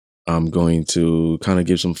done. I'm going to kind of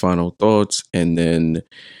give some final thoughts and then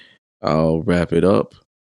I'll wrap it up.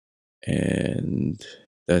 And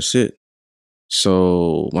that's it.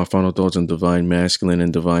 So, my final thoughts on divine masculine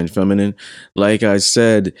and divine feminine. Like I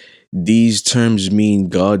said, these terms mean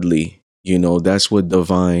godly. That's what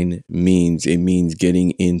divine means. It means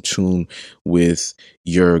getting in tune with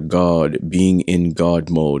your God, being in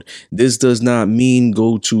God mode. This does not mean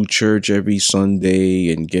go to church every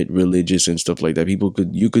Sunday and get religious and stuff like that.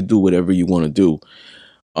 You could do whatever you want to do.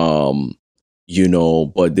 Um,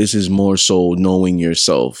 but this is more so knowing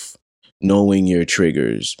yourself, knowing your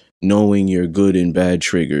triggers, knowing your good and bad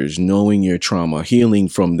triggers, knowing your trauma, healing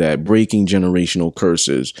from that, breaking generational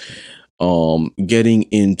curses, getting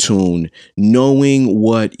in tune, knowing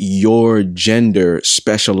what your gender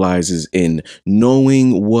specializes in,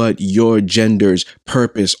 knowing what your gender's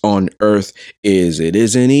purpose on earth is. It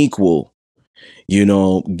isn't equal.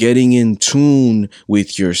 Getting in tune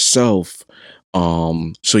with yourself,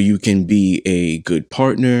 so you can be a good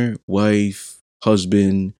partner, wife,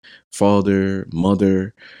 husband, father,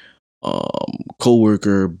 mother,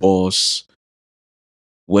 co-worker, boss,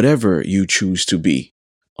 whatever you choose to be.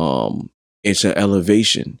 It's an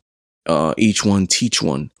elevation. Each one teach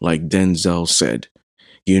one, like Denzel said.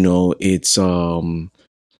 It's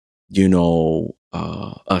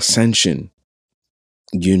ascension.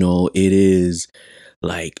 It is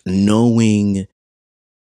like knowing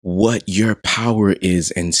what your power is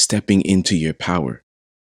and stepping into your power.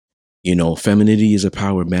 Femininity is a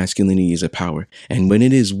power, masculinity is a power. And when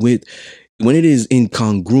it is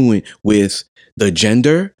incongruent with the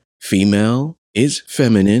gender, female is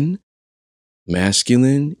feminine,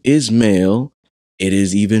 masculine is male, it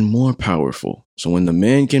is even more powerful. So when the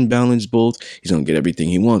man can balance both, he's going to get everything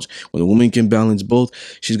he wants. When the woman can balance both,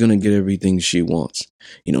 she's going to get everything she wants.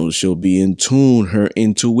 She'll be in tune. Her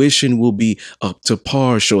intuition will be up to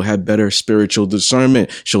par. She'll have better spiritual discernment.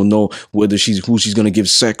 She'll know who she's going to give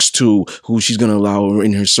sex to, who she's going to allow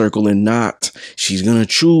in her circle and not. She's going to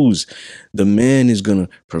choose. The man is going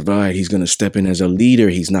to provide. He's going to step in as a leader.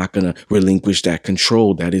 He's not going to relinquish that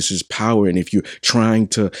control. That is his power. And if you're trying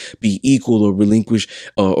to be equal or relinquish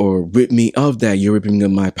or rip me of that, you're ripping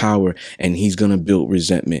of my power. And he's going to build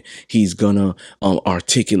resentment. He's going to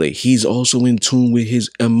articulate. He's also in tune with his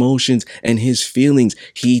emotions and his feelings.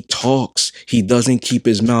 He talks. He doesn't keep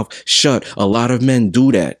his mouth shut. A lot of men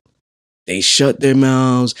do that. They shut their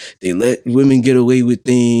mouths. They let women get away with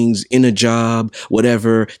things in a job,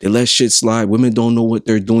 whatever. They let shit slide. Women don't know what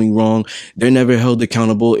they're doing wrong. They're never held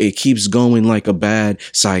accountable. It keeps going like a bad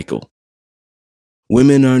cycle.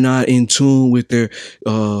 Women are not in tune with their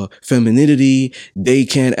femininity. They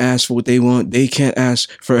can't ask for what they want. They can't ask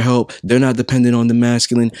for help. They're not dependent on the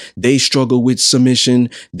masculine. They struggle with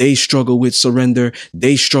submission. They struggle with surrender.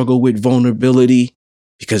 They struggle with vulnerability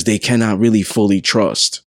because they cannot really fully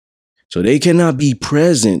trust. So they cannot be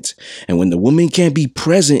present. And when the woman can't be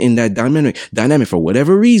present in that dynamic for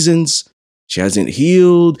whatever reasons, she hasn't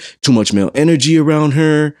healed, too much male energy around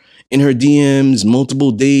her, in her DMs,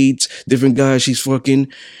 multiple dates, different guys she's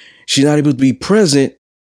fucking. She's not able to be present.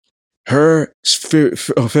 Her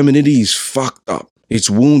femininity is fucked up. It's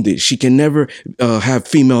wounded. She can never have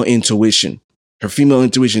female intuition. Her female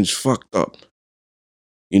intuition is fucked up.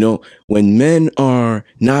 When men are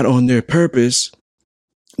not on their purpose,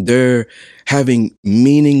 they're having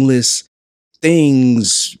meaningless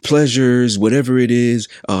things, pleasures, whatever it is,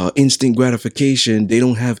 instant gratification. They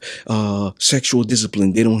don't have sexual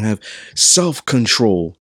discipline. They don't have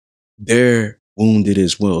self-control. They're wounded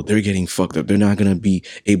as well. They're getting fucked up. They're not going to be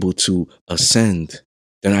able to ascend.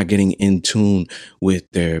 They're not getting in tune with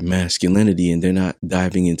their masculinity, and they're not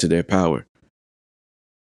diving into their power.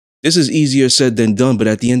 This is easier said than done, but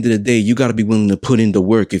at the end of the day, you got to be willing to put in the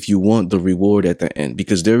work if you want the reward at the end,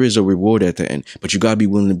 because there is a reward at the end, but you got to be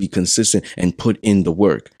willing to be consistent and put in the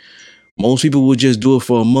work. Most people will just do it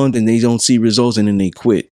for a month and they don't see results and then they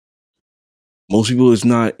quit. Most people, it's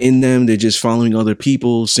not in them. They're just following other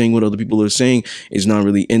people, saying what other people are saying. It's not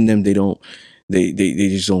really in them. They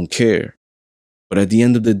just don't care. But at the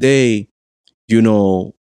end of the day,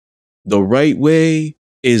 the right way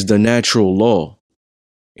is the natural law.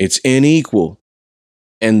 It's unequal.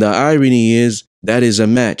 And the irony is that is a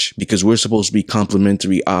match because we're supposed to be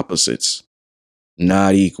complementary opposites,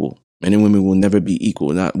 not equal. Men and women will never be equal.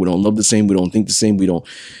 We don't love the same. We don't think the same. We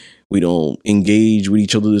don't engage with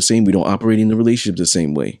each other the same. We don't operate in the relationship the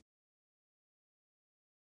same way.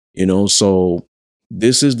 So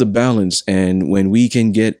this is the balance. And when we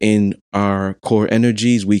can get in our core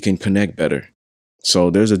energies, we can connect better.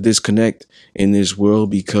 So there's a disconnect in this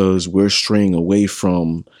world because we're straying away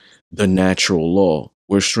from the natural law.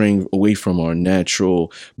 We're straying away from our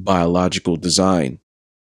natural biological design.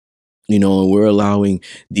 And we're allowing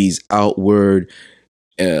these outward,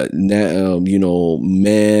 man-made,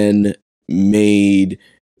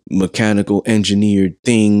 mechanical engineered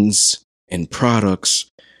things and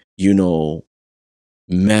products,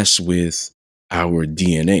 mess with our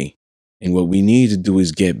DNA. And what we need to do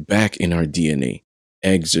is get back in our DNA.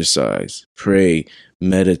 Exercise, pray,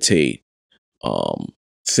 meditate,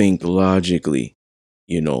 think logically,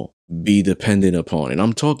 be dependent upon. And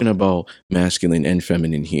I'm talking about masculine and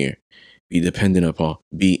feminine here. Be dependent upon,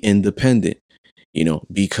 be independent,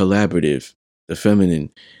 be collaborative. The feminine,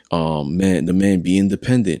 the man be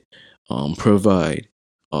independent, provide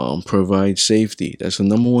safety. That's the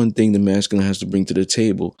number one thing the masculine has to bring to the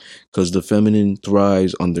table because the feminine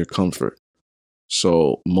thrives under comfort.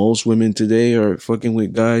 So most women today are fucking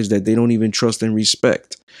with guys that they don't even trust and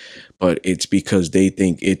respect, but it's because they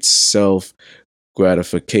think it's self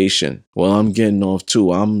gratification. Well, I'm getting off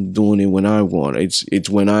too. I'm doing it when I want. It's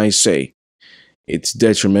when I say. It's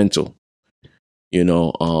detrimental,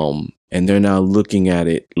 and they're not looking at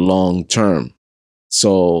it long term.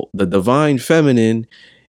 So the divine feminine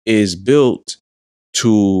is built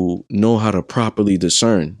to know how to properly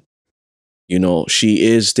discern. She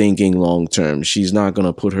is thinking long term. She's not going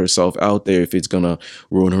to put herself out there if it's going to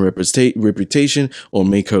ruin her reputation or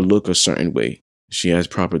make her look a certain way. She has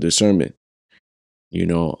proper discernment.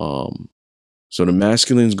 So the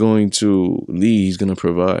masculine's going to lead. He's going to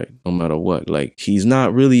provide no matter what. Like, he's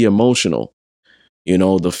not really emotional.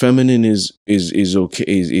 The feminine is okay,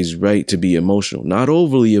 is right to be emotional. Not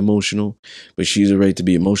overly emotional, but she's a right to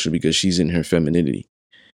be emotional because she's in her femininity.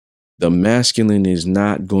 The masculine is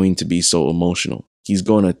not going to be so emotional. He's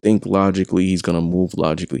going to think logically. He's going to move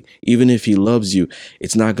logically. Even if he loves you,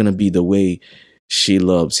 it's not going to be the way she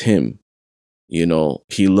loves him.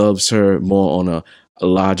 He loves her more on a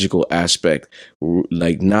logical aspect,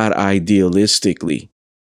 like not idealistically.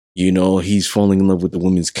 He's falling in love with the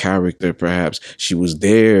woman's character. Perhaps she was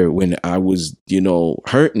there when I was,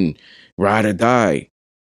 hurting, ride or die.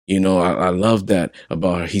 I love that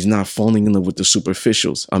about her. He's not falling in love with the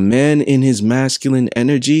superficials. A man in his masculine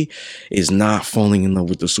energy is not falling in love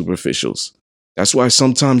with the superficials. That's why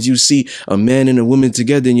sometimes you see a man and a woman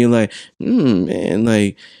together and you're like, man,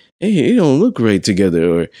 like, hey, they don't look right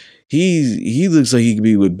together. Or he looks like he could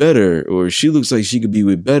be with better, or she looks like she could be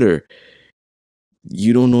with better.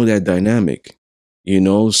 You don't know that dynamic,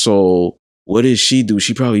 So what does she do?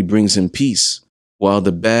 She probably brings him peace, while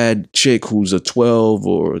the bad chick who's a 12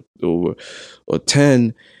 or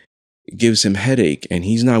 10 gives him headache, and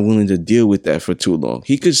he's not willing to deal with that for too long.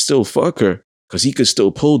 He could still fuck her because he could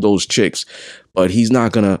still pull those chicks, but he's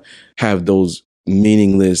not gonna have those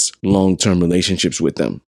meaningless long-term relationships with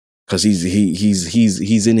them because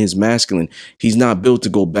he's in his masculine. He's not built to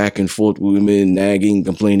go back and forth with women, nagging,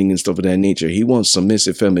 complaining, and stuff of that nature. He wants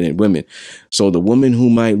submissive, feminine women. So the woman who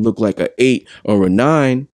might look like a 8 or a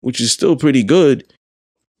 9, which is still pretty good,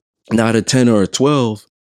 not a 10 or a 12,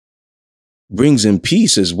 brings him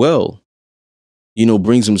peace as well.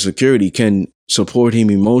 Brings him security, can support him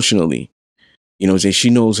emotionally. She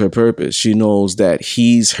knows her purpose. She knows that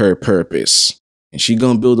he's her purpose. And she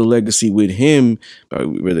gonna build a legacy with him, by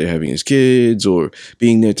whether having his kids or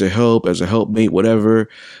being there to help as a helpmate, whatever,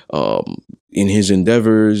 in his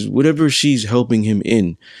endeavors, whatever she's helping him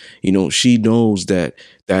in. She knows that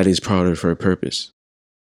that is part of her purpose.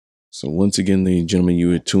 So once again, ladies and gentlemen,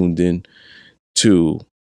 you are tuned in to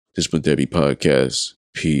Discipline Therapy Podcast.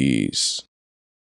 Peace.